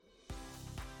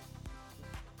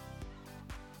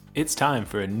It's time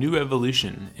for a new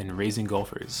evolution in raising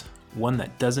golfers, one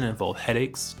that doesn't involve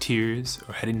headaches, tears,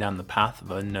 or heading down the path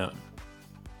of unknown.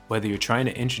 Whether you're trying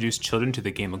to introduce children to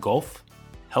the game of golf,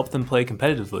 help them play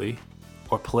competitively,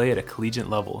 or play at a collegiate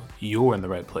level, you're in the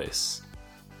right place.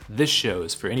 This show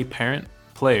is for any parent,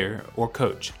 player, or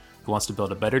coach who wants to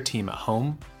build a better team at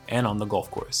home and on the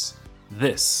golf course.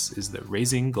 This is the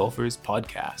Raising Golfers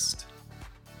Podcast.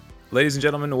 Ladies and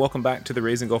gentlemen, welcome back to the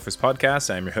Raising Golfers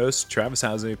Podcast. I'm your host, Travis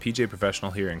Hauser, PGA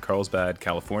professional here in Carlsbad,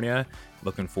 California.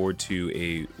 Looking forward to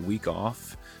a week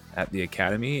off at the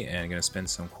academy and going to spend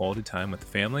some quality time with the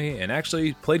family. And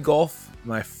actually played golf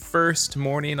my first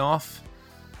morning off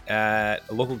at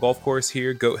a local golf course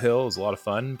here, Goat Hill. It was a lot of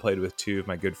fun. Played with two of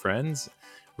my good friends.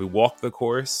 We walked the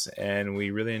course and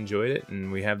we really enjoyed it. And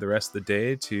we have the rest of the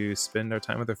day to spend our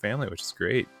time with our family, which is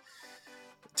great.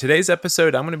 Today's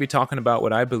episode, I'm going to be talking about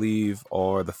what I believe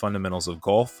are the fundamentals of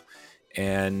golf,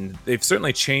 and they've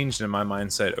certainly changed in my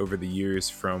mindset over the years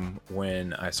from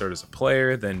when I started as a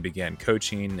player, then began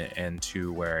coaching, and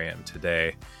to where I am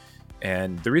today.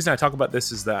 And the reason I talk about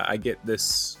this is that I get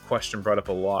this question brought up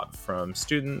a lot from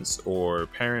students or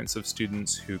parents of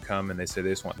students who come and they say they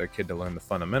just want their kid to learn the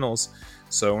fundamentals.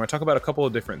 So I'm going to talk about a couple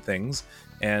of different things,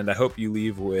 and I hope you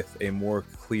leave with a more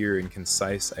clear and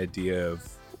concise idea of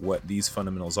what these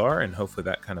fundamentals are, and hopefully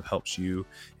that kind of helps you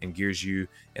and gears you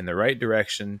in the right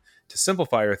direction to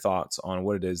simplify your thoughts on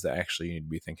what it is that actually you need to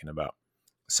be thinking about.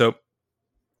 So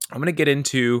I'm going to get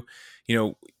into,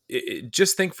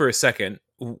 just think for a second,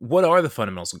 what are the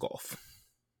fundamentals of golf?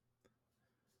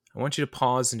 I want you to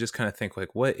pause and just kind of think,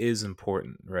 like, what is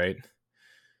important, right?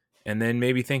 And then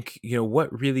maybe think,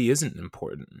 what really isn't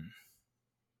important?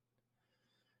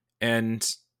 And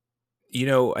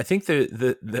I think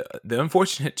the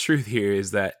unfortunate truth here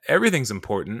is that everything's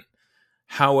important.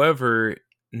 However,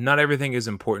 not everything is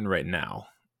important right now.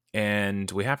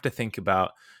 And we have to think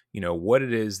about, what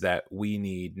it is that we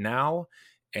need now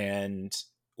and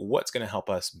what's going to help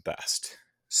us best.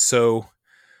 So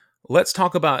let's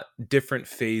talk about different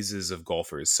phases of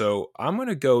golfers. So I'm going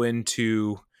to go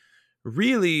into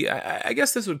really, I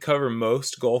guess this would cover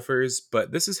most golfers,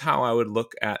 but this is how I would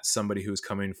look at somebody who's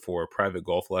coming for private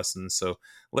golf lessons. So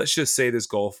let's just say this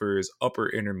golfer is upper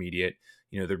intermediate.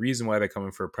 The reason why they're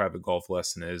coming for a private golf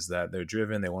lesson is that they're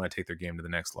driven, they want to take their game to the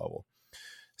next level.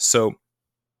 So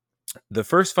the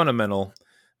first fundamental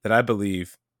that I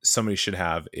believe somebody should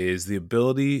have is the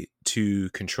ability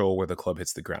to control where the club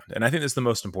hits the ground. And I think that's the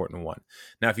most important one.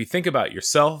 Now, if you think about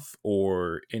yourself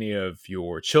or any of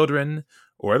your children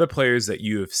or other players that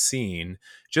you have seen,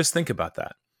 just think about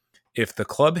that. If the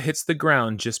club hits the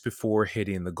ground just before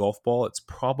hitting the golf ball, it's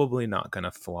probably not going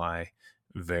to fly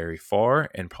very far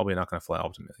and probably not going to fly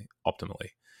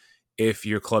optimally. If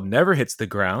your club never hits the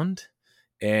ground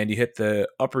and you hit the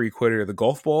upper equator of the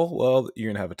golf ball, well, you're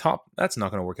going to have a top. That's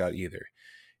not going to work out either.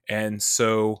 And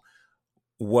so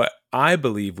what I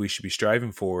believe we should be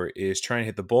striving for is trying to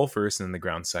hit the ball first and then the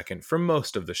ground second for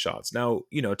most of the shots. Now,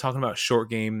 talking about short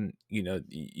game,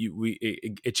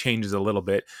 it changes a little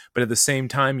bit, but at the same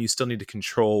time, you still need to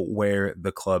control where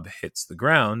the club hits the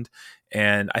ground.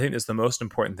 And I think that's the most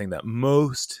important thing that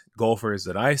most golfers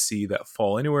that I see that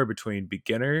fall anywhere between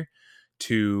beginner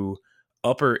to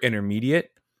upper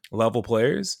intermediate level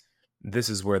players, this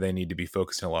is where they need to be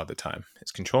focusing a lot of the time.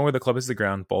 It's controlling where the club hits the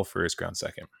ground, ball first, ground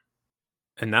second.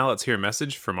 And now let's hear a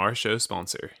message from our show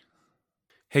sponsor.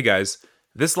 Hey guys,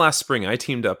 this last spring I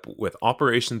teamed up with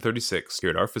Operation 36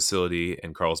 here at our facility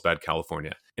in Carlsbad,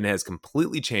 California, and it has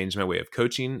completely changed my way of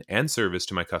coaching and service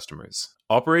to my customers.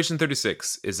 Operation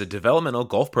 36 is a developmental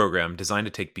golf program designed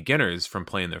to take beginners from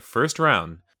playing their first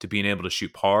round to being able to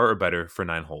shoot par or better for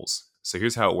 9 holes. So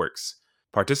here's how it works.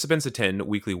 Participants attend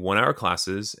weekly 1-hour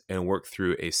classes and work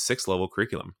through a 6-level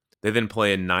curriculum. They then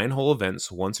play in 9-hole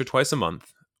events once or twice a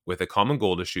month with a common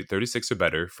goal to shoot 36 or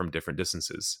better from different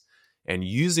distances. And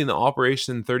using the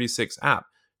Operation 36 app,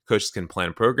 coaches can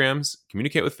plan programs,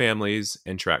 communicate with families,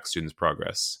 and track students'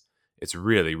 progress. It's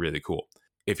really, really cool.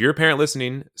 If you're a parent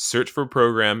listening, search for a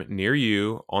program near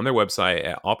you on their website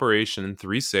at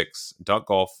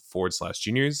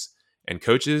operation36.golf/juniors. And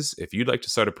coaches, if you'd like to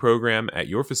start a program at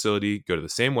your facility, go to the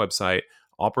same website,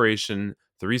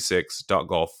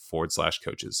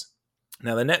 operation36.golf/coaches.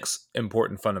 Now, the next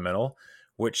important fundamental,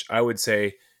 which I would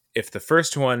say if the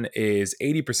first one is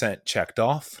 80% checked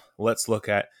off, let's look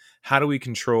at how do we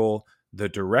control the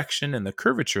direction and the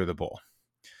curvature of the ball.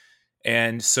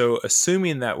 And so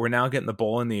assuming that we're now getting the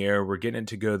ball in the air, we're getting it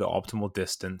to go the optimal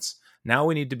distance. Now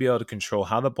we need to be able to control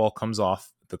how the ball comes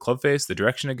off the club face, the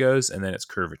direction it goes, and then its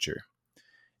curvature.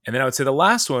 And then I would say the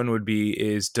last one would be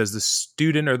is does the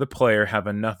student or the player have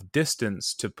enough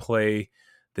distance to play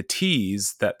the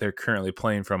tees that they're currently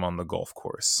playing from on the golf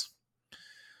course.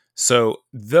 So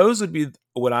those would be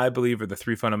what I believe are the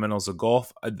 3 fundamentals of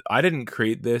golf. I didn't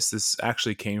create this. This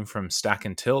actually came from Stack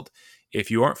and Tilt.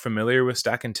 If you aren't familiar with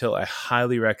Stack and Tilt, I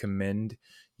highly recommend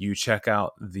you check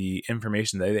out the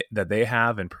information that they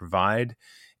have and provide.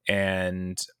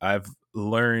 And I've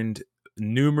learned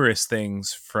numerous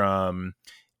things from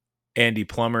Andy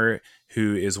Plummer,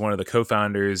 who is one of the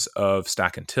co-founders of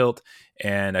Stack and Tilt.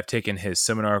 And I've taken his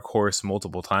seminar course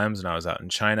multiple times when I was out in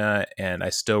China, and I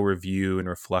still review and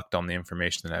reflect on the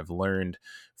information that I've learned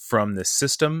from this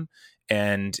system.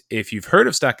 And if you've heard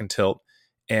of Stack and Tilt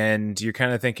and you're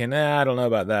kind of thinking, I don't know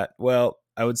about that, well,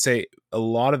 I would say a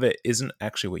lot of it isn't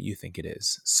actually what you think it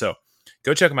is. So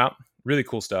go check them out. Really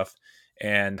cool stuff,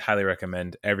 and highly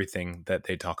recommend everything that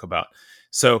they talk about.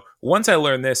 So once I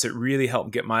learned this, it really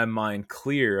helped get my mind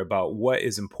clear about what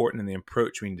is important in the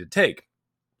approach we need to take.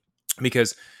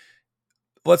 Because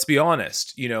let's be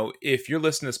honest, if you're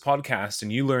listening to this podcast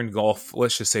and you learned golf,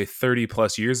 let's just say 30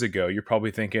 plus years ago, you're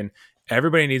probably thinking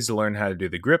everybody needs to learn how to do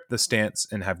the grip, the stance,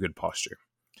 and have good posture.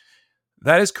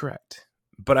 That is correct.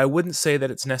 But I wouldn't say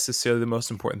that it's necessarily the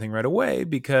most important thing right away,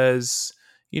 because,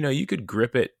 you could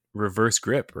grip it reverse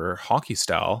grip or hockey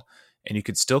style, and you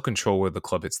could still control where the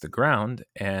club hits the ground.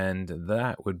 And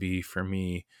that would be, for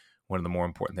me, one of the more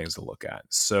important things to look at.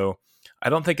 So I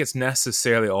don't think it's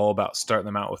necessarily all about starting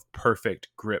them out with perfect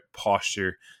grip,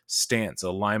 posture, stance,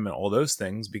 alignment, all those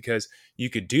things, because you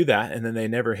could do that and then they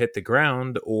never hit the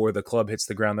ground, or the club hits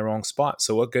the ground the wrong spot.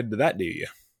 So what good did that do you?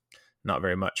 Not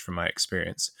very much from my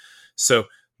experience. So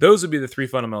those would be the 3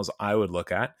 fundamentals I would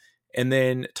look at. And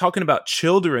then talking about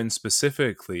children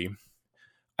specifically,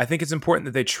 I think it's important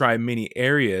that they try many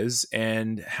areas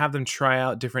and have them try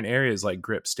out different areas like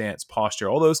grip, stance, posture,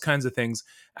 all those kinds of things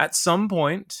at some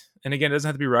point. And again, it doesn't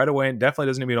have to be right away. It definitely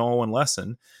doesn't need to be an all-in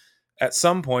lesson. At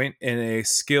some point in a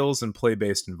skills and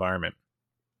play-based environment.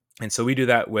 And so we do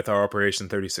that with our Operation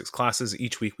 36 classes.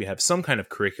 Each week we have some kind of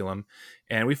curriculum,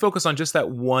 and we focus on just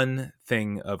that one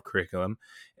thing of curriculum.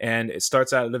 And it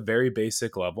starts out at a very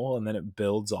basic level, and then it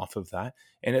builds off of that.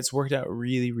 And it's worked out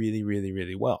really, really, really,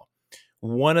 really well.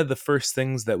 One of the first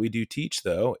things that we do teach,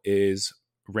 though, is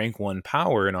rank 1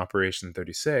 power in Operation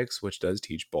 36, which does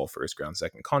teach ball first, ground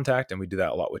second, contact. And we do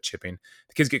that a lot with chipping.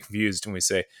 The kids get confused when we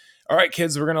say, all right,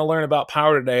 kids, we're going to learn about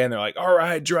power today. And they're like, all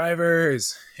right,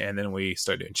 drivers. And then we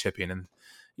start doing chipping. And,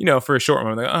 for a short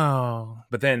moment, they're like, oh.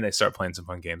 But then they start playing some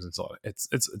fun games. And it's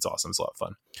awesome. It's a lot of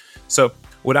fun. So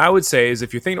what I would say is,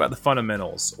 if you're thinking about the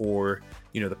fundamentals, or,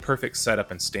 the perfect setup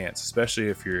and stance, especially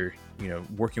if you're,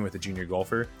 working with a junior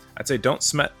golfer, I'd say don't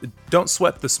sweat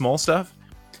the small stuff.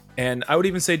 And I would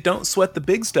even say don't sweat the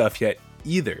big stuff yet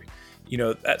either.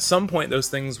 At some point, those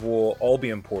things will all be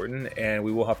important, and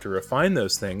we will have to refine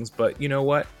those things. But you know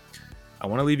what? I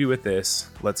want to leave you with this.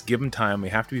 Let's give them time. We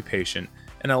have to be patient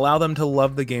and allow them to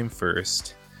love the game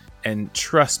first. And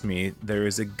trust me, there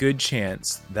is a good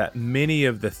chance that many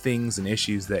of the things and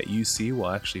issues that you see will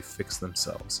actually fix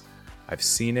themselves. I've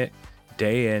seen it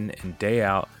day in and day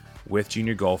out with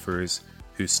junior golfers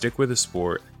who stick with the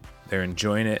sport. They're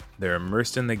enjoying it, they're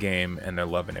immersed in the game, and they're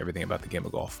loving everything about the game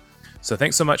of golf. So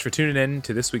thanks so much for tuning in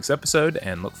to this week's episode,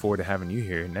 and look forward to having you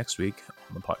here next week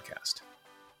on the podcast.